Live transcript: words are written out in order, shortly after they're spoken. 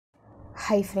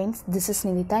Hi friends, this is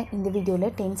Nivita. In the video,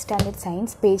 10th standard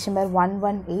science, page number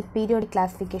 118, periodic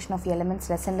classification of elements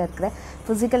lesson இருக்கிற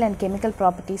physical and chemical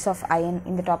properties of iron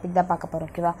இந்த topic தான் பார்க்க போகிறோம்.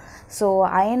 ஓகேவா? So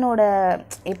அயனோட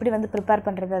எப்படி வந்து prepare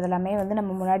பண்ணுறது அதெல்லாமே வந்து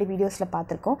நம்ம முன்னாடி வீடியோஸில்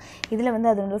பார்த்துருக்கோம். இதில்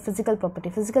வந்து அது வந்து ஃபிசிக்கல்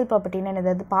ப்ராப்பர்ட்டின்னு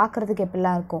என்னது பார்க்குறதுக்கு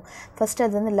எப்படிலாம் இருக்கும். ஃபஸ்ட்டு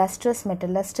அது வந்து லஸ்ட்ரஸ்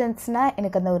மெட்டல். லஸ்ட்ரஸ்னால்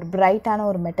எனக்கு அந்த ஒரு பிரைட்டான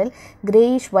ஒரு metal,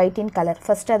 greyish white in colour.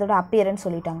 First அதோட அப்பியரன்ஸ்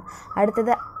சொல்லிட்டாங்க.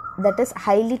 அடுத்தது தட் இஸ்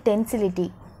ஹைலி டென்சிலிட்டி,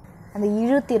 அந்த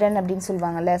இழுத்திறன் அப்படின்னு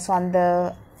சொல்லுவாங்கள்ல. ஸோ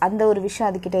அந்த ஒரு விஷயம்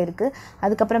அதுக்கிட்ட இருக்குது.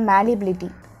 அதுக்கப்புறம்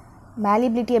மேலிபிலிட்டி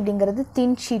அப்படிங்கிறது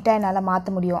தின் ஷீட்டாக என்னால் மாற்ற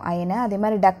முடியும் அயனை. அதே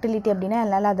மாதிரி டக்டிலிட்டி அப்படின்னா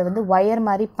என்னால் அதை வந்து ஒயர்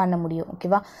மாதிரி பண்ண முடியும்.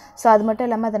 ஓகேவா? ஸோ அது மட்டும்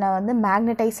இல்லாமல் அதை நான் வந்து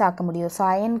மேக்னடைஸ் ஆக்க முடியும். ஸோ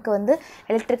அயனுக்கு வந்து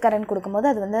எலக்ட்ரிக் கரண்ட் கொடுக்கும்போது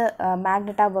அது வந்து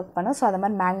மேக்னெட்டாக ஒர்க் பண்ணும். ஸோ அதை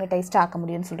மாதிரி மேக்னடைஸ்டாக ஆக்க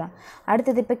முடியும்னு சொல்கிறாங்க.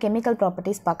 அடுத்தது இப்போ கெமிக்கல்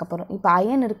ப்ராப்பர்ட்டிஸ் பார்க்க போகிறோம். இப்போ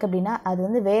அயன் இருக்குது அப்படின்னா அது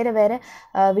வந்து வேறு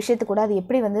விஷயத்து கூட அது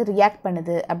எப்படி வந்து ரியாக்ட்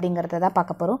பண்ணுது அப்படிங்கிறத தான்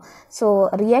பார்க்க போகிறோம். So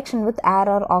reaction with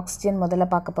air R oxygen முதல்ல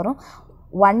பார்க்க போகிறோம்.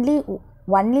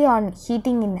 Only on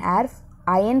heating in air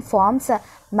iron forms a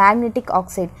magnetic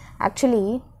oxide. Actually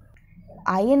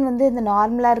iron வந்து இந்த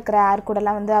நார்மலாக இருக்கிற ஏர்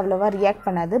கூடலாம் வந்து அவ்வளோவா ரியாக்ட்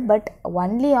பண்ணாது. பட்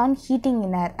ஒன்லி ஆன் ஹீட்டிங்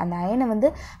இன் ஏர், அந்த அயனை வந்து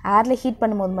ஏரில் ஹீட்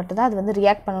பண்ணும்போது மட்டும்தான் அது வந்து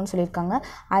ரியாக்ட் பண்ணணும்னு சொல்லியிருக்காங்க.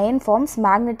 அயன் ஃபார்ம்ஸ்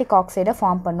மேக்னெட்டிக் ஆக்சைடை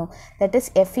ஃபார்ம் பண்ணும். That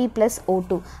is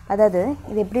Fe+O2. அதாவது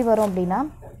இது எப்படி வரும் அப்படின்னா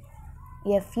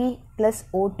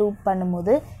Fe+O2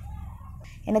 பண்ணும்போது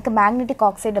எனக்கு மேக்னெட்டிக்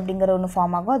ஆக்சைடு அப்படிங்கிற ஒன்று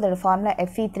ஃபார்ம் ஆகும். அதோட ஃபார்மில்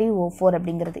Fe3O4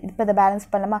 அப்படிங்கிறது. இப்போ இதை பேலன்ஸ்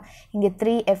பண்ணலாமா? இங்கே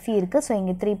 3 Fe இருக்குது, ஸோ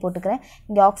இங்கே 3 போட்டுக்கிறேன்.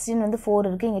 இங்கே ஆக்சிஜன் வந்து 4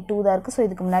 இருக்குது, இங்கே 2 தான் இருக்குது, ஸோ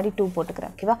இதுக்கு முன்னாடி 2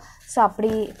 போட்டுக்கிறேன். ஓகேவா? ஸோ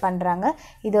அப்படி பண்ணுறாங்க.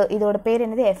 இதோட பேர்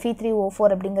என்னது? Fe3O4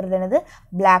 அப்படிங்கிறது என்னது?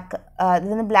 பிளாக். இது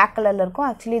வந்து பிளாக் கலரில் இருக்கும்.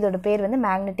 ஆக்சுவலி இதோட பேர் வந்து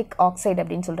மேக்னெட்டிக் ஆக்சைடு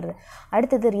அப்படின்னு சொல்கிறது.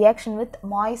 அடுத்தது ரியாக்ஷன் வித்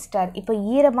மாய்ஸ்ட் ஏர். இப்போ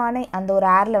ஈரமான அந்த ஒரு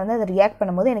ஏரில் வந்து அதை ரியாக்ட்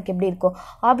பண்ணும்போது எனக்கு எப்படி இருக்கும்?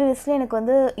 ஆப்வியஸ்லி எனக்கு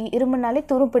வந்து இரும்புனாலே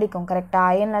துரு பிடிக்கும்.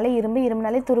 கரெக்டாக? அயன்னாலே இரும்புனாலே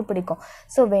துருப்பிடிக்கும்.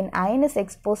 So when iron is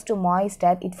exposed to moist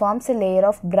air, it forms a layer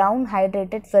of brown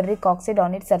hydrated ferric oxide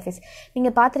on its surface.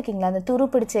 நீங்கள் பார்த்துருக்கீங்களா? அந்த துரு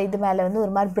பிடிச்ச இது மேலே வந்து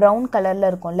ஒரு மாதிரி ப்ரௌன் கலரில்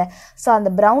இருக்கும்ல. ஸோ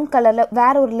அந்த ப்ரௌன் கலரில்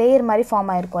வேற ஒரு லேயர் மாதிரி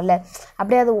ஃபார்ம் ஆகிருக்கும்ல.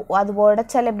 அப்படியே அது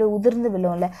உடைச்சால அப்படியே உதிர்ந்து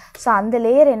விழும்ல. ஸோ அந்த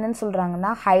லேயர் என்னன்னு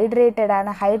சொல்கிறாங்கன்னா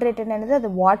ஹைட்ரேட்டட் என்னது?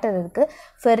 அது வாட்டர் இருக்குது,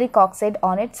 ferric oxide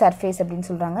on it surface அப்படின்னு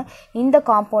சொல்கிறாங்க. இந்த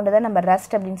காம்பவுண்டை தான் நம்ம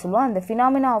ரஸ்ட் அப்படின்னு சொல்லுவோம். அந்த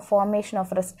phenomena of formation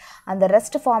of rust, அந்த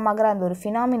ரஸ்ட் ஃபார்ம் ஆகிற அந்த ஒரு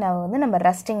ஃபினாமினாவை வந்து நம்ம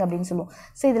ரஸ்டிங் அப்படின்னு சொல்லுவோம்.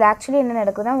 ஸோ இதில் ஆக்சுவலி என்ன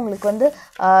நடக்குதுன்னா உங்களுக்கு வந்து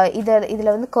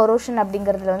இதில் வந்து கொரோஷன்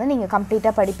அப்படிங்கிறதுல வந்து நீங்கள்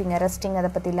கம்ப்ளீட்டாக படிப்பீங்க ரஸ்டிங் அதை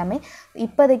பற்றி எல்லாமே.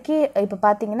 இப்போ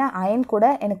பார்த்தீங்கன்னா அயன் கூட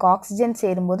எனக்கு ஆக்சிஜன்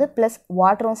சேரும்போது ப்ளஸ்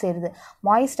வாட்டரும் சேருது.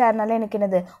 மாய்ஸ்ட் ஏர்னால எனக்கு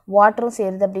என்னது? வாட்டரும்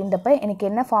சேருது. அப்படின்றப்ப எனக்கு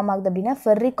என்ன ஃபார்ம் ஆகுது அப்படின்னா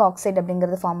ஃபெர்ரிக் ஆக்சைடு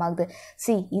அப்படிங்கிறது ஃபார்ம் ஆகுது.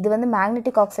 இது வந்து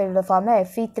மேக்னெட்டிக் ஆக்சைடோட ஃபார்மில்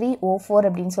Fe3O4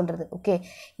 அப்படின்னு சொல்கிறது. ஓகே,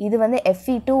 இது வந்து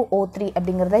Fe2O3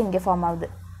 அப்படிங்கிறத இங்கே ஃபார்ம் ஆகுது.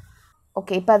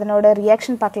 ஓகே, இப்போ அதனோட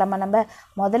ரியாக்ஷன் பார்க்கலாமா? நம்ம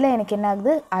முதல்ல எனக்கு என்ன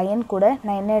ஆகுது? அயன் கூட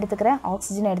நான் என்ன எடுத்துக்கிறேன்?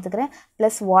 ஆக்சிஜன் எடுத்துக்கிறேன்,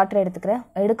 ப்ளஸ் வாட்டர் எடுத்துக்கிறேன்.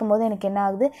 எடுக்கும்போது எனக்கு என்ன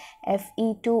ஆகுது?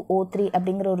 Fe2O3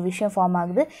 அப்படிங்கிற ஒரு விஷயம் ஃபார்ம்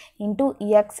ஆகுது. Into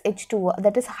EXH2O,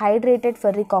 that is hydrated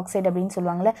ferric oxide அப்படின்னு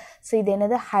சொல்லுவாங்கள்ல. ஸோ இது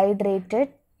என்னது?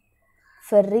 ஹைட்ரேட்டட்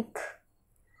ஃபெர்ரிக்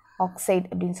ஆக்சைடு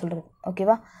அப்படின்னு சொல்கிறது.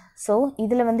 ஓகேவா? ஸோ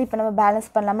இதில் வந்து இப்போ நம்ம பேலன்ஸ்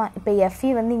பண்ணலாமா? இப்போ Fe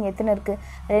வந்து இங்கே எத்தனை இருக்குது?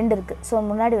 2 இருக்குது. ஸோ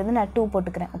முன்னாடி வந்து நான் 2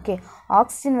 போட்டுக்கிறேன். ஓகே,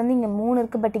 ஆக்சிஜன் வந்து இங்கே 3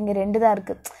 இருக்குது, பட் இங்கே 2 தான்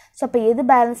இருக்குது. ஸோ அப்போ எது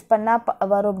பேலன்ஸ் பண்ணால்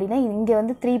வரும் அப்படின்னா இங்கே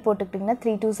வந்து 3 போட்டுக்கிட்டிங்கன்னா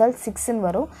 3 2 6ன்னு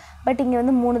வரும். பட் இங்கே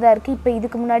வந்து 3 தான் இருக்குது. இப்போ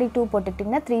இதுக்கு முன்னாடி 2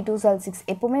 போட்டுக்கிட்டிங்கன்னா 3 2 6.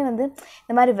 எப்போவுமே வந்து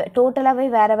இந்த மாதிரி டோட்டலாகவே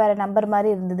வேறு நம்பர்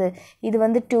மாதிரி இருந்தது. இது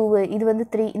வந்து 2, இது வந்து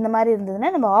 3, இந்த மாதிரி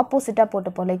இருந்ததுன்னா நம்ம ஆப்போசிட்டாக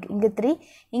போட்டுப்போம். லைக் இங்கே 3,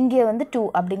 இங்கே வந்து 2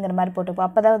 அப்படிங்கிற மாதிரி போட்டுப்போம்.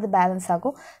 அப்போ தான் வந்து பேலன்ஸ்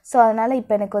ஆகும். ஸோ அதனால்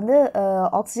இப்போ எனக்கு வந்து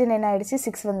ஆக்சிஜன் என்ன ஆகிடுச்சு?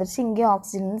 6 வந்துருச்சு. இங்கேயும்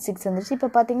ஆக்சிஜன் வந்து 6 வந்துருச்சு. இப்போ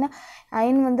பார்த்தீங்கன்னா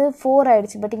அயன் வந்து 4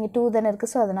 ஆகிடுச்சு. பட் இங்கே 2 தானே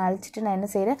இருக்குது. ஸோ அதை நான் அழிச்சிட்டு நான் என்ன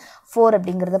செய்கிறேன்? 4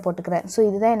 அப்படிங்கிறத போட்டுக்கிறேன். ஸோ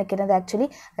இதுதான் எனக்கு என்னது? ஆக்சுவலி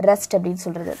ரஸ்ட் அப்படின்னு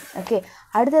சொல்கிறது. ஓகே,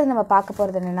 அடுத்தது நம்ம பார்க்க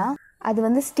போகிறது என்னென்னா அது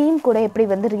வந்து ஸ்டீம் கூட எப்படி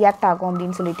வந்து ரியாக்ட் ஆகும்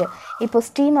அப்படின்னு சொல்லிட்டு. இப்போ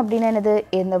ஸ்டீம் அப்படின்னா என்னது?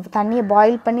 இந்த தண்ணியை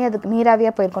பாயில் பண்ணி அதுக்கு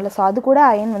நீராவியாக போயிருக்கோம்ல. ஸோ அது கூட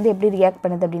அயன் வந்து எப்படி ரியாக்ட்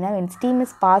பண்ணுது அப்படின்னா steam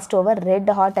is past over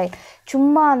red hot iron.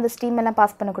 சும்மா அந்த ஸ்டீம் எல்லாம்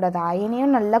பாஸ் பண்ணக்கூடாது.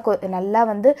 அயனையும் நல்லா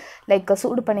வந்து லைக்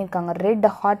சூடு பண்ணியிருக்காங்க. ரெட்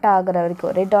ஹாட் ஆகிற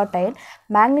வரைக்கும் red hot iron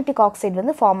magnetic oxide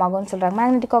வந்து ஃபார்ம் ஆகும்னு சொல்கிறாங்க.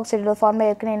 மேக்னெட்டிக் ஆக்சைடோட ஃபார்மில்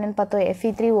ஏற்கனவே என்னென்னு பார்த்தோம்?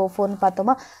 Fe3O4ன்னு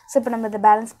பார்த்தோமா? ஸோ இப்போ நம்ம இதை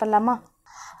பேலன்ஸ் பண்ணலாமா?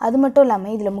 அது மட்டும்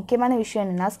இல்லாமல் இதில் முக்கியமான விஷயம்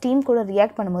என்னென்னா ஸ்டீம் கூட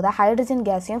ரியாக்ட் பண்ணும்போது ஹைட்ரஜன்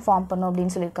கேஸையும் ஃபார்ம் பண்ணும்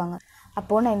அப்படின்னு சொல்லியிருக்காங்க.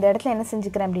 அப்போது நான் இந்த இடத்துல என்ன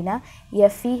செஞ்சுக்கிறேன் அப்படின்னா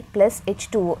Fe +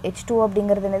 H2O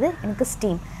அப்படிங்கிறது என்னது? எனக்கு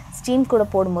ஸ்டீம். ஸ்டீம் கூட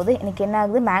போடும்போது எனக்கு என்ன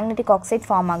ஆகுது, மேக்னெட்டிக் ஆக்சைடு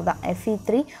ஃபார்ம் ஆகுதான்,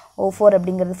 Fe3O4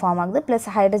 அப்படிங்கிறது ஃபார்ம் ஆகுது, ப்ளஸ்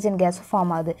ஹைட்ரஜன் கேஸும்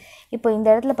ஃபார்ம் ஆகுது. இப்போ இந்த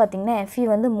இடத்துல பார்த்தீங்கன்னா Fe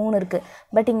வந்து 3 இருக்குது,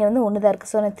 பட் இங்கே வந்து 1 தான்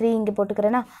இருக்குது. ஸோ நான் 3 இங்கே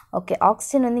போட்டுக்கிறேன்னா ஓகே.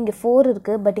 ஆக்சிஜன் வந்து இங்கே 4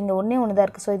 இருக்குது, பட் இங்கே 1 தான்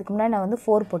இருக்குது. ஸோ இதுக்கு முன்னாடி நான் வந்து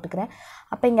 4 போட்டுக்கிறேன்.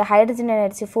 அப்போ இங்கே ஹைட்ரஜன் என்ன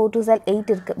ஆயிடுச்சு, 4 2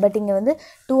 8 இருக்குது, பட் இங்கே வந்து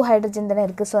 2 ஹைட்ரஜன் தானே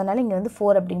இருக்குது. ஸோ அதனால் இங்கே வந்து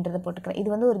 4 அப்படின்றத போட்டுக்கிறேன். இது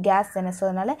வந்து ஒரு கேஸ் தானே, ஸோ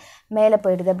அதனால் மேலே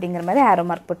போயிடுது அப்படிங்கிற மாதிரி ஆரோ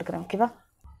மார்க் போட்டுக்கிறேன். ஓகேவா?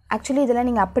 ஆக்சுவலி இதெல்லாம்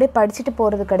நீங்கள் அப்படியே படிச்சுட்டு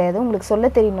போகிறது கிடையாது, உங்களுக்கு சொல்ல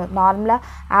தெரியணும். நார்மலாக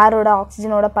ஏரோட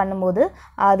ஆக்சிஜனோட பண்ணும்போது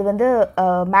அது வந்து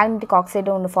மேக்னெட்டிக்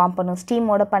ஆக்சைடோ ஒன்று ஃபார்ம் பண்ணும்.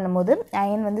 ஸ்டீமோட பண்ணும்போது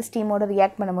அயன் வந்து ஸ்டீமோட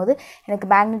ரியாக்ட் பண்ணும்போது எனக்கு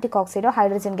மேக்னெட்டிக் ஆக்சைடோ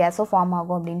ஹைட்ரஜன் கேஸோ ஃபார்ம்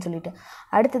ஆகும் அப்படின்னு சொல்லிட்டு.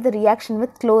 அடுத்தது ரியாக்ஷன்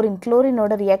வித்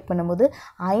குளோரினோட ரியாக்ட் பண்ணும்போது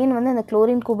அயன் வந்து அந்த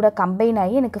குளோரின் கூட கம்பைன்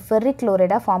ஆகி எனக்கு ஃபெர்ரிக்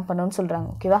குளோரைடாக ஃபார்ம் பண்ணுன்னு சொல்கிறாங்க.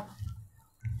 ஓகேவா?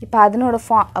 இப்போ அதனோட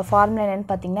ஃபார்முலா என்னென்னு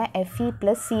பார்த்தீங்கன்னா Fe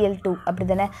 + Cl2 அப்படி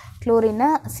தானே. குளோரின்னா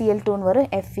Cl2ன்னு வரும்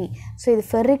Fe. ஸோ இது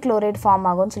ஃபெர்ரிக் குளோரைடு ஃபார்ம்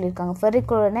ஆகும்னு சொல்லியிருக்காங்க. ஃபெர்ரிக்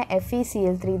குளோரைட்னா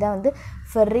FeCl3 தான் வந்து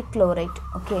ferric chloride.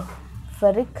 Okay,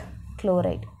 ferric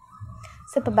chloride.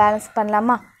 So இப்போ பேலன்ஸ்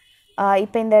பண்ணலாமா?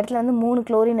 இப்போ இந்த இடத்துல வந்து 3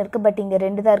 குளோரின் இருக்குது, பட் இங்கே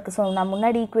 2 தான் இருக்குது. ஸோ நான்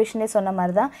முன்னாடி ஈக்குவேஷனே சொன்ன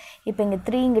மாதிரி தான். இப்போ இங்கே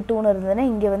 3 இங்கே 2ன்னு இருந்ததுன்னா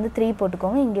இங்கே வந்து 3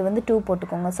 போட்டுக்கோங்க, இங்கே வந்து 2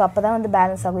 போட்டுக்கோங்க. ஸோ அப்போ தான் வந்து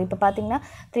பேலன்ஸ் ஆகும். இப்போ பார்த்தீங்கன்னா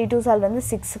 3 2 வந்து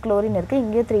 6 குளோரின் இருக்குது,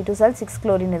 இங்கேயும் 3 2 6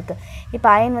 குளோரின் இருக்குது. இப்போ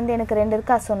அயன் வந்து எனக்கு 2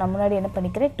 இருக்கா, ஸோ நான் முன்னாடி என்ன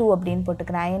பண்ணிக்கிறேன், 2 அப்படின்னு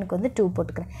போட்டுக்கிறேன். அயனுக்கு வந்து 2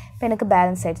 போட்டுக்கிறேன். இப்போ எனக்கு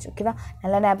பேலன்ஸ் ஆகிடுச்சு. ஓகேவா?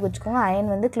 நல்லா ஞாபகம் வச்சுக்கோங்க.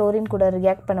 அயன் வந்து குளோரின் கூட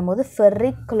ரியாக்ட் பண்ணும்போது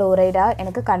ஃபெர்ரிக் குளோரைடாக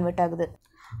எனக்கு கன்வெர்ட் ஆகுது.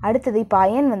 அடுத்தது இப்போ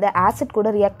அயன் வந்து ஆசிட் கூட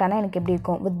ரியாக்ட் ஆனால் எனக்கு எப்படி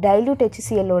இருக்கும், வித் டைல்யூட்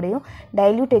HCl-ஓடையும்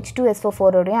டைல்யூட்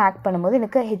H2SO4-ஓடையும் ஆக்ட் பண்ணும்போது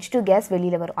எனக்கு H2 கேஸ்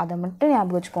வெளியில் வரும். அதை மட்டும்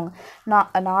ஞாபகம் வச்சுக்கோங்க.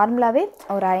 நார்மலாகவே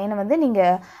ஒரு அயனை வந்து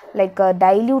நீங்கள் லைக்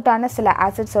டைல்யூட்டான சில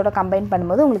ஆசிட்ஸோட கம்பைன்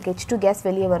பண்ணும்போது உங்களுக்கு H2 கேஸ்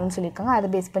வெளியே வரும்னு சொல்லியிருக்காங்க. அதை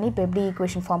பேஸ் பண்ணி இப்போ எப்படி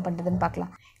ஈக்குவேஷன் ஃபார்ம் பண்ணுறதுன்னு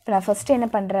பார்க்கலாம். இப்போ நான் ஃபஸ்ட்டு என்ன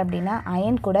பண்ணுறேன் அப்படின்னா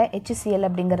அயன் கூட HCl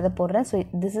அப்படிங்கிறத போடுறேன். ஸோ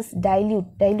திஸ் இஸ்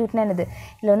டைல்யூட்னா என்னது,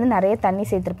 இதில் வந்து நிறைய தண்ணி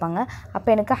சேர்த்துருப்பாங்க. அப்போ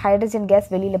எனக்கு ஹைட்ரஜன் கேஸ்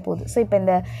வெளியில் போகுது. ஸோ இப்போ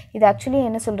இது ஆக்சுவலி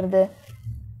என்ன சொல்கிறது,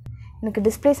 எனக்கு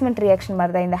டிஸ்பிளேஸ்மெண்ட் ரியாக்ஷன்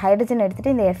மாதிரி தான். இந்த ஹைட்ரஜன்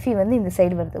எடுத்துகிட்டு இந்த Fe வந்து இந்த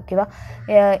சைடு வருது. ஓகேவா?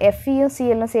 Feயும்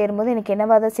Cl-ம் சேரும்போது எனக்கு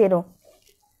என்னவா தான் சேரும்,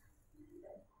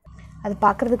 அது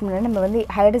பார்க்குறதுக்கு முன்னாடி நம்ம வந்து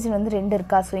ஹைட்ரஜன் வந்து 2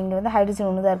 இருக்கா, ஸோ இங்கே வந்து ஹைட்ரஜன்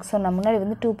 1 தான் இருக்குது. ஸோ நான் முன்னாடி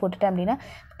வந்து 2 போட்டுட்டேன் அப்படின்னா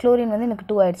குளோரின் வந்து எனக்கு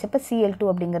 2 ஆகிடுச்சு. அப்போ Cl2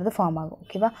 அப்படிங்கிறது ஃபார்ம் ஆகும்.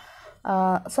 ஓகேவா?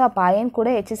 ஸோ அப்போ அயன் கூட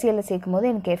HCl சேர்க்கும் போது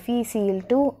எனக்கு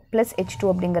FeCl2 + H2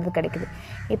 அப்படிங்கிறது கிடைக்குது.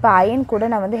 இப்போ அயன் கூட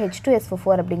நான் வந்து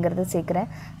H2SO4 அப்படிங்கிறது சேர்க்குறேன்.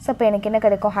 ஸோ அப்போ எனக்கு என்ன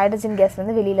கிடைக்கும், ஹைட்ரஜன் கேஸ்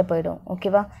வந்து வெளியில் போயிடும்.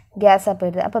 ஓகேவா? கேஸாக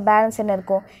போயிடுது. அப்போ பேலன்ஸ் என்ன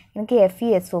இருக்கும், எனக்கு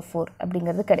FeSO4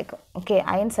 அப்படிங்கிறது கிடைக்கும். Okay,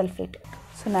 iron sulphate.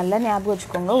 ஸோ நல்லா ஞாபகம்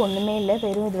வச்சுக்கோங்க, ஒன்றுமே இல்லை,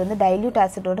 வெறும் இது வந்து டைல்யூட்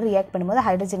ஆசிடோட ரியாக்ட் பண்ணும்போது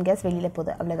ஹைட்ரஜன் கேஸ் வெளியில்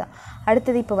போகுது, அவ்வளோதான்.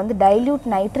 அடுத்தது இப்போ வந்து டைல்யூட்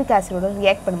நைட்ரிக் ஆசிடோட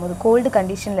ரியாக்ட் பண்ணும்போது கோல்டு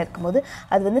கண்டிஷனில் இருக்கும்போது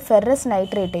அது வந்து ஃபெர்ரஸ்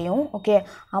நைட்ரேட்டையும் ஓகே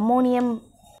அமோனியம்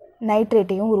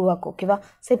நைட்ரேட்டையும் உருவாக்கும். ஓகேவா?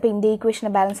 ஸோ இப்போ இந்த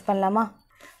ஈக்குவேஷனை பேலன்ஸ் பண்ணலாமா?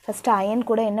 ஃபஸ்ட்டு அயன்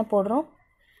கூட என்ன போடுறோம்,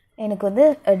 எனக்கு வந்து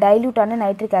டைல்யூட்டான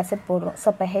நைட்ரிக் ஆசிட் போடுறோம். ஸோ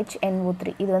அப்போ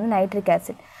HNO3 இது வந்து நைட்ரிக்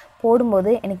ஆசிட்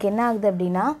போடும்போது எனக்கு என்ன ஆகுது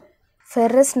அப்படின்னா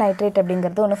ஃபெர்ரஸ் நைட்ரேட்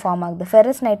அப்படிங்கிறது ஒன்று ஃபார்ம் ஆகுது.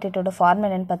 ஃபெர்ரஸ் நைட்ரேட்டோட ஃபார்ம்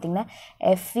என்னென்னு பார்த்தீங்கன்னா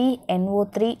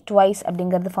FeNO3 ட்வைஸ்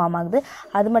அப்படிங்கிறது ஃபார்ம் ஆகுது.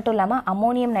 அது மட்டும் இல்லாமல்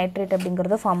அமோனியம் நைட்ரேட்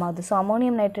அப்படிங்கிறது ஃபார்ம் ஆகுது. ஸோ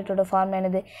அமோனியம் நைட்ரேட்டோட ஃபார்ம்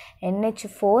என்னது,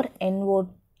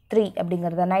 NH4NO3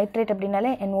 அப்படிங்கிறது. நைட்ரேட்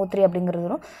அப்படின்னாலே NO3 அப்படிங்கிறது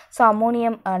வரும். ஸோ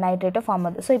அமோனியம் நைட்ரேட்டோ ஃபார்ம்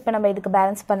ஆகுது. ஸோ இப்போ நம்ம இதுக்கு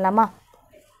பேலன்ஸ் பண்ணலாமா?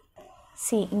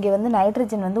 இங்கே வந்து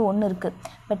நைட்ரஜன் வந்து 1 இருக்குது,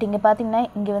 பட் இங்கே பார்த்தீங்கன்னா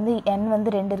இங்கே வந்து N வந்து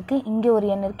 2 இருக்குது, இங்கே ஒரு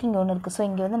N இருக்குது, இங்கே 1 இருக்குது. ஸோ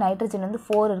இங்கே வந்து நைட்ரஜன் வந்து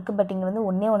 4 இருக்குது, பட் இங்கே வந்து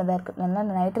 1 தான் இருக்குது. நல்லா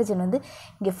நைட்ரஜன் வந்து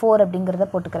இங்கே 4 அப்படிங்கிறத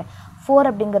போட்டுக்கிறேன். 4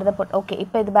 அப்படிங்கிறத ஓகே.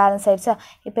 இப்போ இது பேலன்ஸ் ஆகிடுச்சா?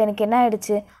 இப்போ எனக்கு என்ன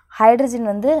ஆகிடுச்சு, ஹைட்ரஜன்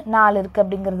வந்து 4 இருக்குது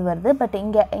அப்படிங்கிறது வருது, பட்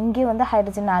இங்கேயும் வந்து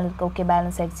ஹைட்ரஜன் 4 இருக்குது. ஓகே,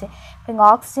 பேலன்ஸ் ஆகிடுச்சு. இப்போ இங்கே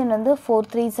ஆக்சிஜன் வந்து 4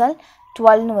 3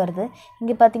 12ன்னு வருது.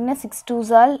 இங்கே பார்த்தீங்கன்னா 6 2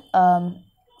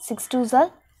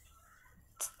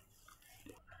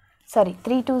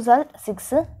 3 2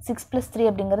 6 6 + 3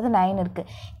 அப்படிங்கிறது 9 இருக்குது.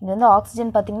 இங்கே வந்து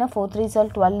ஆக்சிஜன் பார்த்திங்கன்னா 4 3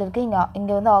 12 இருக்குது.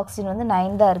 இங்கே வந்து ஆக்சிஜன் வந்து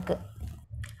 9 தான் இருக்குது.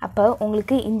 அப்போ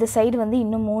உங்களுக்கு இந்த சைடு வந்து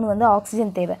இன்னும் 3 வந்து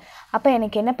ஆக்சிஜன் தேவை. அப்போ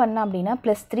எனக்கு என்ன பண்ணலாம் அப்படின்னா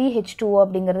 +3 H2O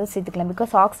அப்படிங்கிறத சேர்த்துக்கலாம்.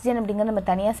 பிகாஸ் ஆக்சிஜன் அப்படிங்கிறது நம்ம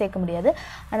தனியாக சேர்க்க முடியாது.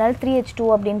 அதனால் 3 H2O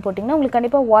அப்படின்னு போட்டிங்கன்னா உங்களுக்கு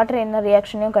கண்டிப்பாக வாட்டர் என்ன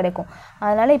ரியாக்ஷனையும் கிடைக்கும்.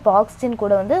 அதனால் இப்போ ஆக்சிஜன்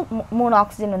கூட வந்து 3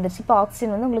 ஆக்சிஜன் வந்துருச்சு. இப்போ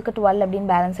ஆக்சிஜன் வந்து உங்களுக்கு 12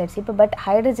 அப்படின்னு பேலன்ஸ் ஆகிடுச்சு. இப்போ பட்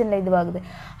ஹைட்ரஜனில் இதுவாகுது.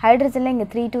 ஹைட்ரஜனில் இங்கே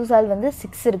 3 2 வந்து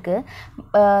 6 இருக்குது.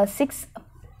 6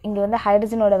 இங்கே வந்து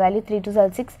ஹைட்ரஜனோட வேல்யூ 3 2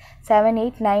 6 7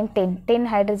 8 9 10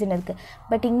 ஹைட்ரஜன் இருக்குது.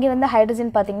 பட் இங்கே வந்து ஹைட்ரஜன்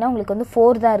பார்த்திங்கன்னா உங்களுக்கு வந்து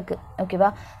 4 தான் இருக்குது. ஓகேவா?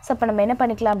 ஸோ அப்போ நம்ம என்ன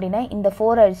பண்ணிக்கலாம் அப்படின்னா இந்த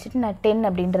 4 அடிச்சுட்டு நான் 10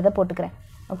 அப்படின்றத போட்டுக்கிறேன்.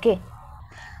 ஓகே,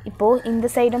 இப்போது இந்த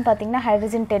சைடும் பார்த்திங்கன்னா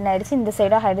ஹைட்ரஜன் 10 ஆகிடுச்சு, இந்த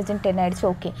சைடும் ஹைட்ரஜன் 10 ஆகிடுச்சு.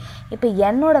 ஓகே, இப்போ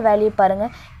என்னோட வேல்யூ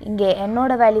பாருங்கள், இங்கே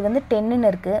என்னோட வேல்யூ வந்து 10ன்னு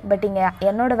இருக்குது, பட் இங்கே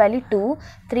என்னோட வேல்யூ 2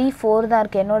 3 4 தான்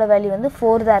இருக்குது. என்னோட வேல்யூ வந்து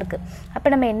 4 தான் இருக்குது. அப்போ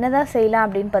நம்ம என்ன தான் செய்யலாம்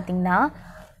அப்படின்னு பார்த்திங்கன்னா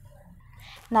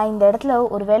நான் இந்த இடத்துல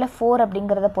ஒரு வேளை 4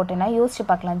 அப்படிங்கிறத போட்டேன்னா யோசிச்சு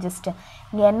பார்க்கலாம். ஜஸ்ட்டு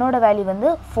இங்கே என்னோட வேல்யூ வந்து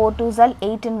 4 2s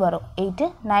 8ன்னு வரும். 8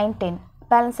 9 10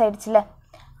 பேலன்ஸ் ஆகிடுச்சுல.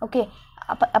 ஓகே,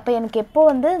 அப்போ எனக்கு எப்போ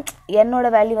வந்து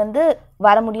என்னோடய வேல்யூ வந்து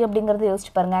வர முடியும் அப்படிங்கிறத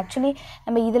யோசிச்சு பாருங்கள். ஆக்சுவலி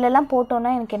நம்ம இதிலெல்லாம்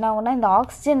போட்டோன்னா எனக்கு என்ன ஆகும்னா இந்த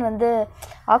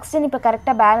ஆக்சிஜன் இப்போ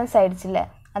கரெக்டாக பேலன்ஸ் ஆகிடுச்சுல்ல,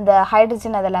 அந்த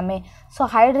ஹைட்ரஜன் அதெல்லாமே. ஸோ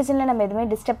ஹைட்ரஜனில் நம்ம எதுவுமே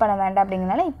டிஸ்டர்ப் பண்ண வேண்டாம்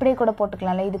அப்படிங்கிறனால இப்படியே கூட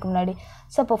போட்டுக்கலாம்ல இதுக்கு முன்னாடி.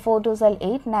 ஸோ இப்போ 4 2s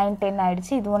 8 9 10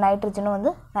 ஆகிடுச்சு. இதுவும் நைட்ரஜனும்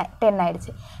வந்து 10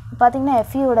 ஆகிடுச்சு. இப்போ பார்த்தீங்கன்னா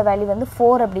எஃப்இயோட வேல்யூ வந்து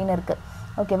 4 அப்படின்னு இருக்குது.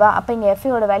 ஓகேவா, அப்போ இங்கே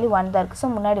எஃப்இயோட வேல்யூ 1 தான் இருக்குது. ஸோ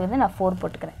முன்னாடி வந்து நான் 4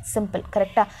 போட்டுக்கிறேன். சிம்பிள்,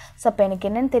 கரெக்டாக. ஸோ அப்போ எனக்கு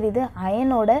என்னென்னு தெரியுது,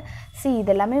 அயனோட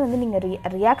இதெல்லாமே வந்து நீங்கள்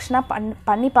ரியாக்ஷனாக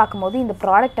பண்ணி பார்க்கும்போது இந்த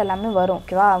ப்ராடக்ட் எல்லாமே வரும்.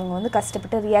 ஓகேவா, அவங்க வந்து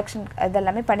கஷ்டப்பட்டு ரியாக்ஷன்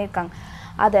இதெல்லாமே பண்ணியிருக்காங்க.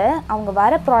 அதை அவங்க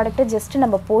வர ப்ராடக்ட்டை ஜஸ்ட்டு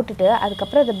நம்ம போட்டுட்டு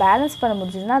அதுக்கப்புறம் அதை பேலன்ஸ் பண்ண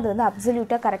முடிஞ்சதுன்னா அது வந்து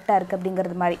அப்சல்யூட்டாக கரெக்டாக இருக்குது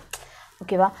அப்படிங்கிறது மாதிரி.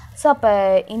 ஓகேவா, ஸோ அப்போ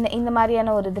இந்த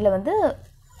மாதிரியான ஒரு இதில் வந்து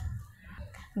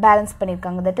பேலன்ஸ்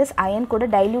பண்ணியிருக்காங்க. தட் இஸ் அயன் கூட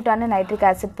டைல்யூட்டான நைட்ரிக்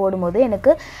ஆசிட் போடும்போது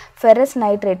எனக்கு ஃபெரஸ்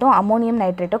நைட்ரேட்டும் அமோனியம்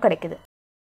நைட்ரேட்டும் கிடைக்குது.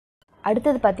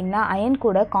 அடுத்தது பார்த்திங்கன்னா அயன்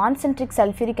கூட கான்சென்ட்ரிக்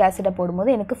சல்ஃபியூரிக் ஆசிடை போடும்போது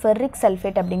எனக்கு ஃபெர்ரிக்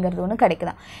சல்ஃபேட் அப்படிங்கிறது ஒன்று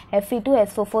கிடைக்குதான்.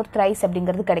 Fe2SO4 த்ரைஸ்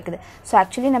அப்படிங்கிறது கிடைக்குது. ஸோ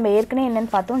ஆக்சுவலி நம்ம ஏற்கனவே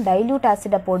என்னென்னு பார்த்தோம், டைல்யூட்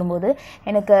ஆசிடை போடும்போது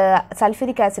எனக்கு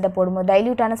சல்ஃபியூரிக் ஆசிடை போடும்போது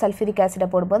டைல்யூட்டான சல்ஃபியூரிக் ஆசிடை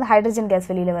போடும்போது ஹைட்ரஜன் கேஸ்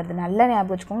வெளியில் வருது. நல்லா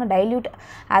ஞாபகம் வச்சுக்கோங்க, டைல்யூட்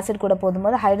ஆசிட் கூட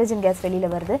போடும்போது ஹைட்ரஜன் கேஸ் வெளியில்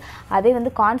வருது. அதே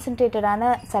வந்து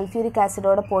கான்சென்ட்ரேட்டடான சல்ஃபியூரிக்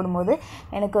ஆசிடோடு போடும்போது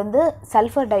எனக்கு வந்து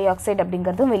சல்ஃபர் டை ஆக்சைடு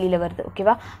அப்படிங்கிறதும் வெளியில் வருது.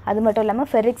 ஓகேவா, அது மட்டும்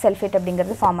இல்லாமல் ஃபெர்ரிக் சல்ஃபேட்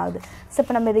அப்படிங்கிறது ஃபார்ம் ஆகுது. ஸோ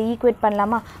இப்போ நம்ம இதை ஈக்குவேட்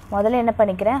பண்ணலாமா? முதல்ல என்ன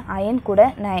பண்ணிக்கிறேன், அயன் கூட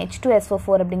நான்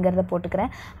H2SO4 அப்படிங்கிறத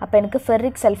போட்டுக்கிறேன். அப்போ எனக்கு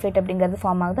ஃபெர்ரிக் சல்ஃபேட் அப்படிங்கிறது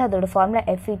ஃபார்ம் ஆகுது. அதோட ஃபார்முலா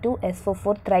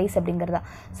Fe2SO4 த்ரைஸ் அப்படிங்கிறதா.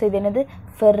 ஸோ இது என்னது,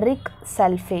 ஃபெர்ரிக்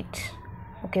சல்ஃபேட்.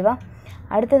 ஓகேவா,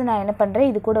 அடுத்தது நான் என்ன பண்ணுறேன்,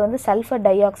 இது கூட வந்து சல்ஃபர்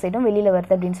டை ஆக்சைடும் வெளியில்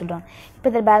வருது அப்படின்னு சொல்கிறாங்க. இப்போ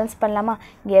இதில் பேலன்ஸ் பண்ணலாமா?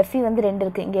 இங்கே Fe வந்து 2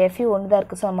 இருக்குது, இங்கே Fe 1 தான்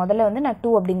இருக்குது. ஸோ முதல்ல வந்து நான்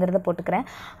 2 அப்படிங்கிறத போட்டுக்கிறேன்.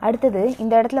 அடுத்தது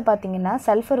இந்த இடத்துல பார்த்தீங்கன்னா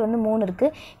சல்ஃபர் வந்து 3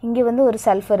 இருக்குது, இங்கே வந்து ஒரு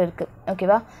சல்ஃபர் இருக்குது.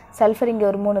 ஓகேவா, சல்ஃபர் இங்கே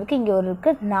ஒரு 3 இருக்குது, இங்கே ஒரு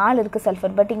இருக்குது, 4 இருக்குது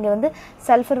சல்ஃபர். பட் இங்கே வந்து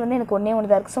சல்ஃபர் வந்து எனக்கு 1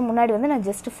 தான் இருக்குது. ஸோ முன்னாடி வந்து நான்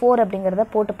ஜஸ்ட் 4 அப்படிங்கிறத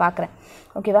போட்டு பார்க்குறேன்.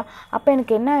 ஓகேவா, அப்போ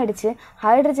எனக்கு என்ன ஆகிடுச்சு,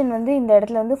 ஹைட்ரஜன் வந்து இந்த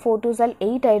இடத்துல வந்து 4 2s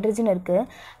 8 ஹைட்ரஜன் இருக்குது.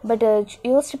 பட்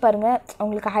யோசிச்சு பாருங்கள்,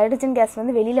 உங்களுக்கு ஹைட்ரஜன் கேஸ்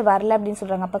வந்து வெளியில் வரல அப்படின்னு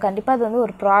சொல்கிறாங்க. அப்போ கண்டிப்பாக அது வந்து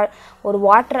ஒரு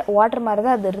வாட்டர் மாதிரி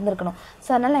தான் அது இருந்திருக்கணும். ஸோ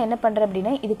அதனால் நான் என்ன பண்ணுறேன்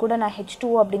அப்படின்னா இது கூட நான்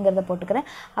H2O அப்படிங்கிறத போட்டுக்கிறேன்.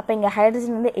 அப்போ இங்கே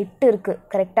ஹைட்ரஜன் வந்து 8 இருக்குது,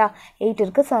 கரெக்டாக 8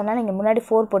 இருக்குது. ஸோ அதனால் இங்கே முன்னாடி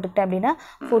 4 போட்டுக்கிட்டேன் அப்படின்னா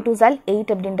 4 2s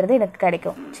 8 அப்படின்றது எனக்கு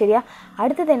கிடைக்கும். சரியா,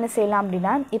 அடுத்தது என்ன செய்யலாம்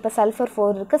அப்படின்னா இப்போ சல்ஃபர்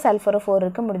 4 இருக்குது, சல்ஃபர் 4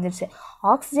 இருக்குது, முடிஞ்சிருச்சு.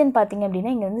 ஆக்சிஜன் பார்த்தீங்க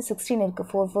அப்படின்னா இங்கே வந்து 16 இருக்குது,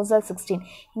 4 4s 16.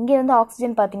 இங்கே வந்து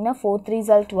ஆக்சிஜன் பார்த்தீங்கன்னா 4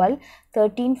 3s 12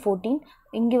 13 14,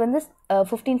 இங்கே வந்து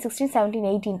 15 16 17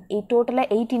 18 டோட்டலாக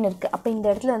 18 இருக்குது. அப்போ இந்த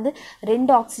இடத்துல வந்து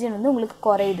 2 ஆக்சிஜன் வந்து உங்களுக்கு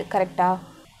குறையுது. கரெக்டாக?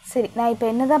 சரி, நான் இப்போ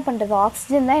என்ன தான் பண்ணுறது,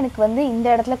 ஆக்சிஜன் தான் எனக்கு வந்து இந்த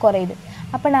இடத்துல குறையுது.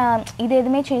 அப்போ நான் இது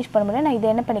எதுவுமே சேஞ்ச் பண்ண முடியல. நான் இதை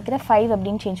என்ன பண்ணிக்கிறேன், 5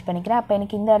 அப்படின்னு சேஞ்ச் பண்ணிக்கிறேன். அப்போ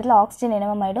எனக்கு இந்த இடத்துல ஆக்சிஜன்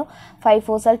என்னவா மாறிடும், 5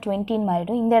 4s 20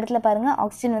 மாறிடும். இந்த இடத்துல பாருங்கள்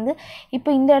ஆக்சிஜன் வந்து இப்போ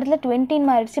இந்த இடத்துல 20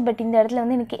 மாறிடுச்சு. பட் இந்த இடத்துல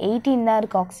வந்து எனக்கு 18 தான்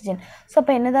இருக்குது ஆக்சிஜன். ஸோ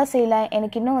அப்போ என்ன தான் செய்யலாம்,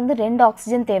 எனக்கு இன்னும் வந்து 2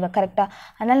 ஆக்சிஜன் தேவை. கரெக்டாக?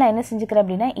 அதனால் நான் என்ன செஞ்சுக்கிறேன்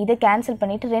அப்படின்னா இதை கேன்சல்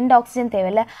பண்ணிவிட்டு 2 ஆக்சிஜன்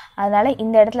தேவையில்லை, அதனால்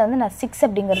இந்த இடத்துல வந்து நான் 6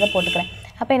 அப்படிங்கிறத போட்டுக்கிறேன்.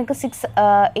 அப்போ எனக்கு 6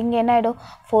 இங்கே என்ன ஆகிடும்,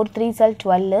 4 3s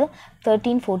 12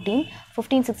 13 14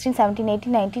 15 16 17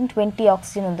 18 19 20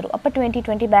 ஆக்சிஜன் வந்துடும். அப்போ 20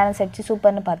 20 பேலன்ஸ் ஆகிடுச்சு.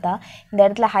 சூப்பர்னு பார்த்தா இந்த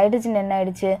இடத்துல ஹைட்ரஜன் என்ன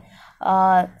ஆகிடுச்சு,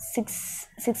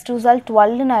 6 2s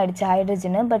 12ன்னு ஆகிடுச்சு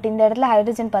ஹைட்ரஜனு. பட் இந்த இடத்துல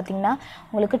ஹைட்ரஜன் பார்த்திங்கன்னா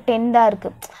உங்களுக்கு 10 தான்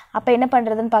இருக்குது. அப்போ என்ன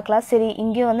பண்ணுறதுன்னு பார்க்கலாம். சரி,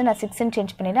 இங்கேயும் வந்து நான் 6ன்னு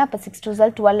சேஞ்ச் பண்ணிவிட்டேன். அப்போ 6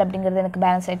 2s 12 அப்படிங்கிறது எனக்கு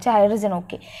பேலன்ஸ் ஆகிடுச்சு. Hydrogen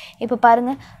okay. இப்போ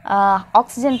பாருங்கள்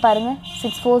ஆக்சிஜன் பாருங்கள்,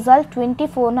 6 4s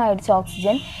 24ன்னு ஆகிடுச்சு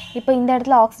ஆக்சிஜன். இப்போ இந்த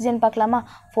இடத்துல ஆக்சிஜன் பார்க்கலாமா,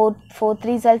 4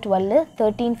 3s 12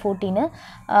 13 14,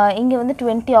 இங்கே வந்து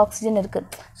 20 ஆக்சிஜன் இருக்குது.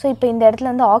 ஸோ இப்போ இந்த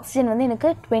இடத்துல வந்து ஆக்சிஜன் வந்து எனக்கு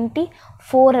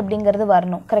 24 அப்படிங்கிறது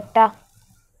வரணும். கரெக்டாக?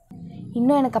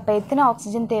 இன்னும் எனக்கு அப்போ எத்தனை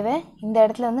ஆக்சிஜன் தேவை, இந்த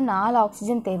இடத்துல வந்து 4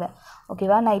 ஆக்சிஜன் தேவை.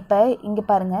 ஓகேவா, நான் இப்போ இங்கே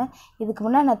பாருங்கள், இதுக்கு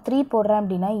முன்னாடி நான் 3 போடுறேன்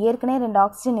அப்படின்னா ஏற்கனவே 2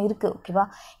 ஆக்சிஜன் இருக்குது. ஓகேவா,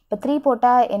 இப்போ 3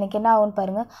 போட்டால் எனக்கு என்ன ஆகும்னு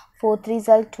பாருங்கள், 4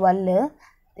 3s 12,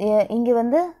 இங்கே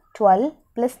வந்து 12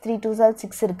 ப்ளஸ் 3 2s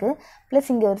 6 இருக்குது, ப்ளஸ்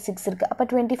இங்கே ஒரு 6 இருக்குது. அப்போ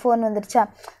 24 வந்துருச்சா.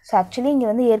 ஸோ ஆக்சுவலி இங்கே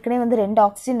வந்து ஏற்கனவே வந்து 2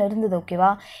 ஆக்சிஜன் இருந்தது. ஓகேவா,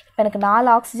 இப்போ எனக்கு 4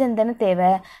 ஆக்சிஜன் தானே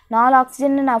தேவை. 4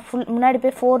 ஆக்சிஜன் நான் முன்னாடி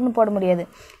போய் 4ன்னு போட முடியாது.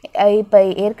 இப்போ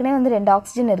ஏற்கனவே வந்து 2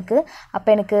 ஆக்சிஜன் இருக்குது.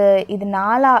 அப்போ எனக்கு இது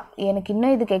 4 எனக்கு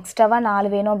இன்னும் இதுக்கு எக்ஸ்ட்ராவாக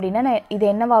 4 வேணும் அப்படின்னா நான் இது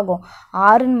என்னவாகும்,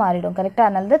 6ன்னு மாறிடும். கரெக்டாக?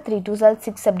 அதனால தான் 3 2s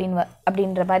 6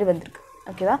 அப்படின்ற மாதிரி வந்திருக்கு.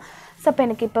 ஓகேவா, ஸோ அப்போ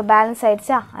எனக்கு இப்போ பேலன்ஸ்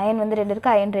ஆகிடுச்சா. அயன் வந்து 2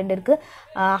 இருக்குது, அயன் 2 இருக்குது.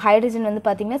 ஹைட்ரஜன் வந்து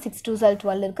பார்த்திங்கன்னா 6 2s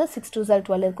 12 இருக்குது, 6 2s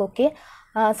 12 இருக்குது. ஓகே,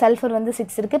 சல்ஃபர் வந்து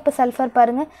 6 இருக்குது. இப்போ சல்ஃபர்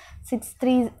பாருங்கள் 6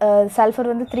 3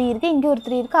 சல்ஃபர் வந்து 3 இருக்குது, இங்கே ஒரு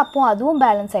 3 இருக்குது. அப்போது அதுவும்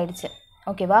பேலன்ஸ் ஆகிடுச்சு.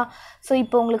 ஓகேவா. ஸோ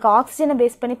இப்போ உங்களுக்கு ஆக்சிஜனை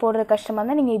பேஸ் பண்ணி போடுற கஷ்டமாக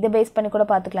இருந்தால் நீங்கள் இதை பேஸ் பண்ணி கூட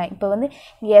பார்த்துக்கலாம். இப்போ வந்து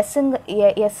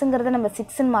எஸ்ஸுங்கிறத நம்ம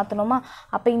 6ன்னு மாற்றணுமா,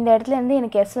 அப்போ இந்த இடத்துல இருந்து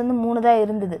எனக்கு எஸ் வந்து 3 தான்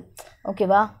இருந்தது.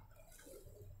 ஓகேவா.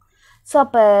 ஸோ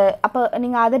அப்போ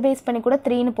நீங்கள் அதை பேஸ் பண்ணி கூட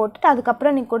 3ன்னு போட்டுட்டு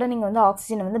அதுக்கப்புறம் நீங்கள் வந்து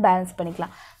ஆக்சிஜனை வந்து பேலன்ஸ்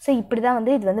பண்ணிக்கலாம். ஸோ இப்படி தான்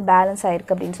வந்து இது வந்து பேலன்ஸ்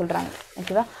ஆகிருக்கு அப்படின்னு சொல்கிறாங்க.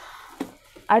 ஓகேவா.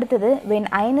 அடுத்தது when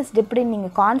iron is dipped in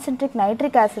நீங்கள் கான்சென்ட்ரிக்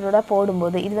நைட்ரிக் ஆசிடோட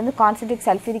போடும்போது, இது வந்து கான்சென்ட்ரிக்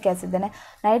சல்ஃபியூரிக் ஆசிட் தானே,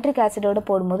 நைட்ரிக் ஆசிடோட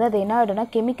போடும்போது அது என்ன ஆகிடும்னா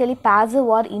கெமிக்கலி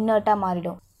பாசிவ் ஆர் இன்னர்ட்டாக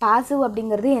மாறிடும். பாசிவ்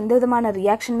அப்படிங்கிறது எந்த விதமான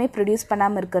ரியாக்ஷனுமே ப்ரொடியூஸ்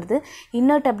பண்ணாமல் இருக்கிறது.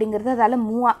 இன்னர்ட் அப்படிங்கிறது அதால்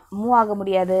மூவ் ஆக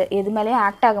முடியாது, எது மேலேயும்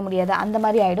ஆக்ட் ஆக முடியாது, அந்த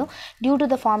மாதிரி ஆகிடும் due to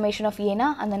the formation of. ஏன்னா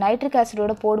அந்த நைட்ரிக்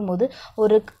ஆசிடோட போடும்போது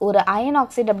ஒரு அயன்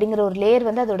ஆக்சைடு அப்படிங்கிற ஒரு லேயர்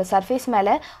வந்து அதோட சர்ஃபேஸ்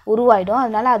மேலே உருவாயிடும்.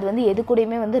 அதனால் அது வந்து எது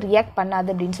கூடயுமே வந்து ரியாக்ட்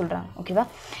பண்ணாது அப்படின்னு சொல்கிறாங்க. ஓகேவா.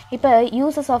 இப்போ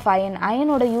யூசஸ் ஆஃப்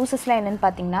அயனோட யூசஸ்லாம் என்னென்னு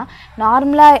பார்த்தீங்கன்னா,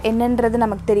 நார்மலாக என்னன்றது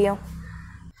நமக்கு தெரியும்.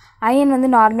 அயன் வந்து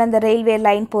நார்மலாக இந்த ரயில்வே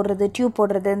லைன் போடுறது, டியூப்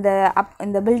போடுறது,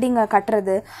 இந்த பில்டிங்கை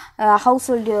கட்டுறது, ஹவுஸ்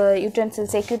ஹோல்டு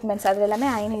யூட்டென்சில்ஸ் எக்யூப்மெண்ட்ஸ் அது எல்லாமே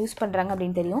அயனை யூஸ் பண்ணுறாங்க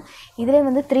அப்படின்னு தெரியும். இதில்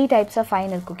வந்து 3 டைப்ஸ் ஆஃப்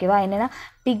அயன் இருக்குது. ஓகேவா. என்னென்னா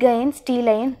big iron, steel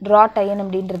iron, rod iron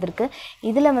அப்படின்றது இருக்குது.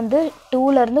 இதில் வந்து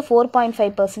 2லேருந்து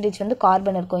 4.5% வந்து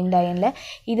கார்பன் இருக்கும் இந்த அயனில்.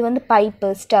 இது வந்து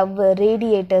பைப்பு, ஸ்டவ்,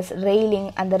 ரேடியேட்டர்ஸ், ரெயிலிங்,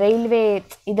 அந்த ரயில்வே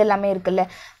இதெல்லாமே இருக்குல்ல,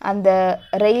 அந்த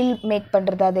ரயில் மேக்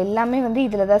பண்ணுறது அது எல்லாமே வந்து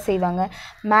இதில் தான் செய்வாங்க.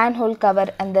 மேன்ஹோல்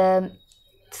கவர், அந்த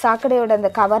சாக்கடையோட அந்த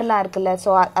கவர்லாம் இருக்குல்ல, ஸோ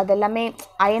அதெல்லாமே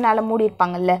அயனால்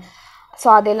மூடியிருப்பாங்கல்ல, ஸோ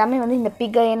அது எல்லாமே வந்து இந்த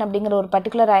பிக் அயன் அப்படிங்கிற ஒரு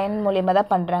பர்டிகுலர் அயன் மூலியமாக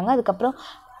தான் பண்ணுறாங்க. அதுக்கப்புறம்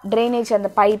ட்ரைனேஜ்,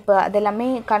 அந்த பைப்பு அதெல்லாமே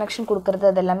கனெக்ஷன் கொடுக்குறது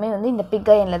அதெல்லாமே வந்து இந்த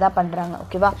பிக் அயனில் தான் பண்ணுறாங்க.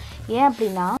 ஓகேவா. ஏன்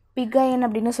அப்படின்னா பிக் அயன்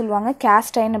அப்படின்னு சொல்லுவாங்க,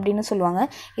 கேஸ்ட் அயன் அப்படின்னு சொல்லுவாங்க.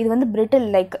 இது வந்து பிரிட்டில்,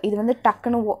 லைக் இது வந்து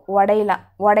டக்குன்னு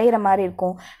உடையிற மாதிரி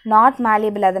இருக்கும். நாட்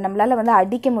மேலியபிள், அதை நம்மளால் வந்து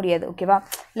அடிக்க முடியாது. ஓகேவா.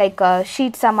 லைக்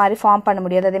ஷீட்ஸாக மாதிரி ஃபார்ம் பண்ண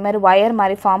முடியாது, அதே மாதிரி ஒயர்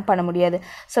மாதிரி ஃபார்ம் பண்ண முடியாது.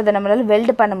 ஸோ அதை நம்மளால்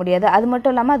வெல்டு பண்ண முடியாது. அது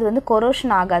மட்டும் இல்லாமல் அது வந்து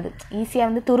கொரோஷன் ஆகாது, ஈஸியாக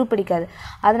வந்து துரு பிடிக்காது.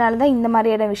 அதனால தான் இந்த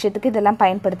மாதிரியான விஷயத்துக்கு இதெல்லாம்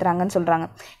பயன்படுத்துகிறாங்கன்னு சொல்கிறாங்க.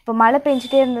 இப்போ மழை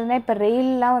பெஞ்சிட்டே இருந்ததுன்னா இப்போ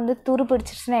ரெயிலெலாம் வந்து துரு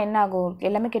பிடிச்சிருச்சுன்னா என்ன ஆகும்,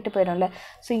 எல்லாமே கெட்டு போயிடும்ல.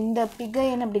 ஸோ இந்த பிக்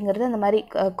அயன் அப்படிங்கிறது அந்த மாதிரி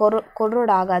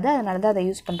கொரோட் ஆகாது, அதனால தான் அதை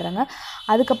யூஸ் பண்ணுறாங்க.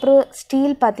 அதுக்கப்புறம்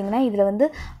ஸ்டீல் பார்த்திங்கன்னா இதில் வந்து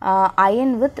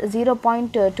அயன் வித்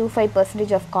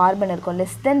 0.25% ஆஃப் கார்பன் இருக்கும்,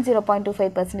 less than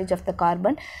 0.25% of the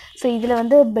carbon. So இதில்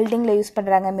வந்து பில்டிங்கில் யூஸ்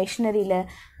பண்ணுறாங்க, மெஷினரியில்,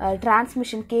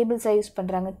 டிரான்ஸ்மிஷன் கேபிள்ஸாக யூஸ்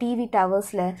பண்ணுறாங்க, டிவி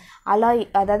டவர்ஸில்.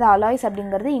 அதாவது அலாய்ஸ்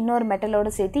அப்படிங்கிறது இன்னொரு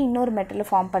மெட்டலோடு சேர்த்து இன்னொரு மெட்டலை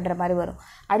ஃபார்ம் பண்ணுற மாதிரி வரும்.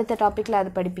 அடுத்த டாப்பிக்கில்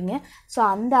அது படிப்பீங்க. ஸோ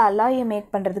அந்த அலாயை மேக்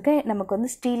பண்ணுறதுக்கு நமக்கு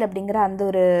வந்து ஸ்டீல் அப்படிங்கிற அந்த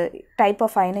ஒரு டைப்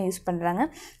ஆஃப் அயனை யூஸ் பண்ணுறாங்க.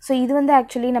 ஸோ இது வந்து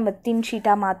ஆக்சுவலி நம்ம தின்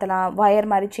ஷீட்டாக மாற்றலாம், ஒயர்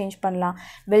மாதிரி சேஞ்ச் பண்ணலாம்,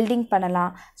 வெல்டிங்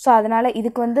பண்ணலாம். ஸோ அதனால்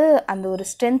இதுக்கு வந்து அந்த ஒரு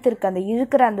ஸ்ட்ரென்த் இருக்குது, அந்த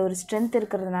இழுக்கிற அந்த ஒரு ஸ்ட்ரென்த்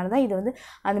இருக்கிறதுனால தான் இது வந்து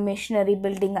அந்த மெஷினரி,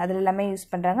 பில்டிங் அதில் எல்லாமே யூஸ்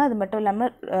பண்ணுறாங்க. அது மட்டும்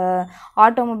இல்லாமல்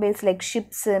ஆட்டோமொபைல்ஸ் லைக்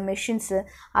ஷிப்ஸு, மெஷின்ஸு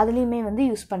அதுலேயுமே வந்து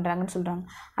யூஸ் பண்ணுறாங்கன்னு சொல்கிறாங்க.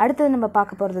 அடுத்தது நம்ம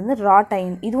பார்க்க போகிறது வந்து ராட்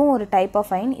அயன். இதுவும் ஒரு டைப்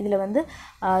ஆஃப் அயன். இதில் வந்து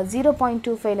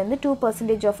 0.25லேருந்து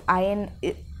 2% of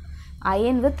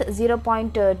iron with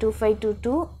 0.25 to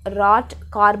 2 rod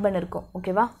carbon இருக்கும்.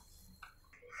 ஓகேவா.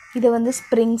 இதை வந்து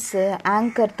ஸ்ப்ரிங்ஸு,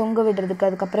 ஆங்கர் தொங்க விடுறதுக்கு,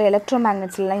 அதுக்கப்புறம் எலக்ட்ரோ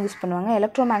மேக்னெட்ஸ்லாம் யூஸ் பண்ணுவாங்க.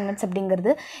 எலக்ட்ரோ மேக்னெட்ஸ்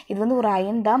அப்படிங்கிறது இது வந்து ஒரு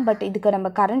அயன் தான், பட் இதுக்கு நம்ம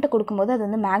கரண்ட்டை கொடுக்கும்போது அது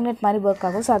வந்து மேக்னெட் மாதிரி ஒர்க்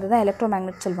ஆகும். ஸோ அதுதான் எலக்ட்ரோ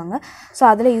மேக்னெட் சொல்லுவாங்க. ஸோ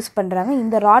அதில் யூஸ் பண்ணுறாங்க.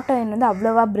 இந்த ராட் அயன் வந்து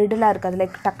அவ்வளோவா பிரிடிலாக இருக்காது,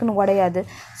 லைக் டக்குன்னு உடையாது,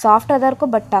 சாஃப்டாக தான்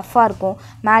இருக்கும், பட் டஃப்பாக இருக்கும்.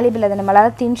 மேலிபிள், அதை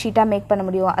நம்மளால் தின் ஷீட்டாக மேக் பண்ண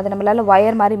முடியும், அதை நம்மளால்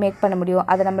ஒயர் மாதிரி மேக் பண்ண முடியும்,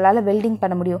 அதை நம்மளால் வெல்டிங்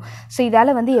பண்ண முடியும். ஸோ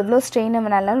இதால் வந்து எவ்வளோ ஸ்ட்ரெயின்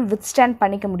வேணாலும் வித்ஸ்டாண்ட்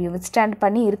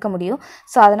பண்ணி இருக்க முடியும்.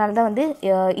 ஸோ அதனால தான் வந்து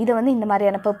இதை வந்து இந்த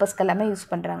மாதிரியான பர்பஸ்க்கு எல்லாமே யூஸ்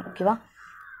பண்ணுறாங்க. ஓகேவா.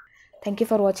 தேங்க்யூ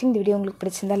ஃபார் வாட்சிங். இந்த வீடியோ உங்களுக்கு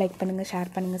பிடிச்சிருந்தா லைக் பண்ணுங்கள்,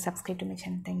 ஷேர் பண்ணுங்கள், subscribe to my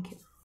channel. Thank you.